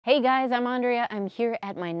Hey guys, I'm Andrea. I'm here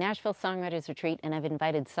at my Nashville Songwriters Retreat, and I've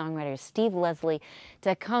invited songwriter Steve Leslie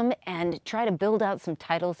to come and try to build out some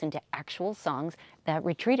titles into actual songs that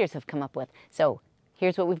retreaters have come up with. So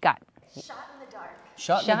here's what we've got. Shot in the dark.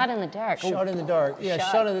 Shot in the dark. Shot in the dark.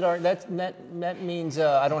 Yeah, shot in the dark. That means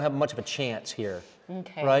I don't have much of a chance here.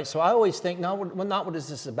 Okay. Right? So I always think, not what is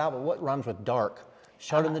this about, but what rhymes with dark?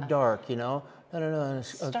 Shot in the dark, you know? I don't know.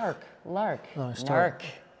 Stark, lark, stark. nark,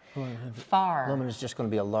 far. Woman is just going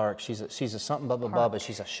to be a lark. She's a something blah blah blah, but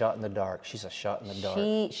she's a shot in the dark. She's a shot in the dark.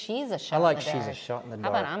 She's a shot I like in the dark. she's a shot in the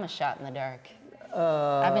dark. How about I'm a shot in the dark?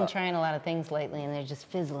 I've been trying a lot of things lately, and they're just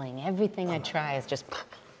fizzling. Everything I try is just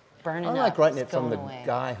burning up. I like writing it it's from the going away.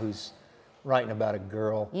 guy who's writing about a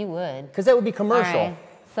girl. You would. Because that would be commercial. All right.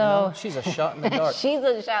 So you know? She's a shot in the dark. she's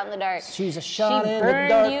a shot in the dark. She's a shot in the dark.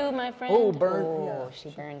 She burned you, my friend. Oh, burned. Oh, yeah. she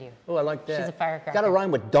burned you. Oh, I like that. She's a firecracker. Got to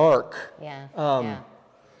rhyme with dark. Yeah.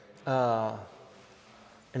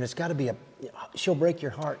 And it's got to be she'll break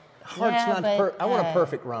your heart. Heart's Yeah, not I want a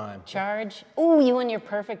perfect rhyme. Charge. Ooh, you want your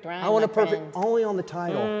perfect rhyme. I want a my perfect, friend. only on the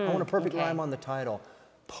title. I want a perfect okay. rhyme on the title.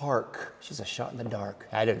 Park. She's a shot in the dark.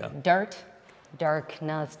 I don't know. Dart. Dark.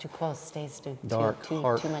 No, it's too close. Stays too Dark. too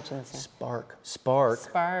Heart. much in the center. Spark. Spark.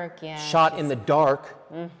 Spark. Yeah. Shot in the dark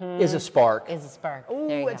is a spark. Is a spark. Ooh,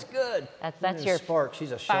 there you it's go. good. That's your spark.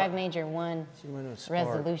 She's a shot. 5 major 1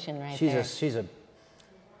 resolution right there.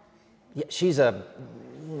 She's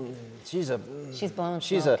blowing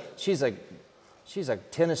smoke. She's a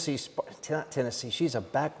Tennessee, not Tennessee, she's a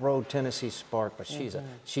back road Tennessee spark, but she's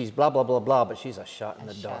blah, blah, blah, blah, but she's a shot in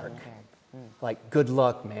the dark. Like, good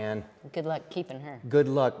luck, man. Good luck keeping her. Good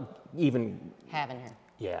luck even having her.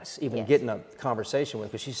 Yes, getting a conversation with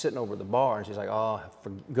her, because she's sitting over at the bar and she's like, oh,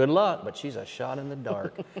 good luck, but she's a shot in the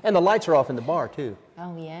dark. And the lights are off in the bar, too.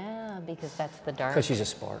 Oh, yeah, because that's the dark. Because she's a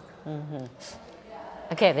spark.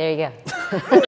 Okay, there you go.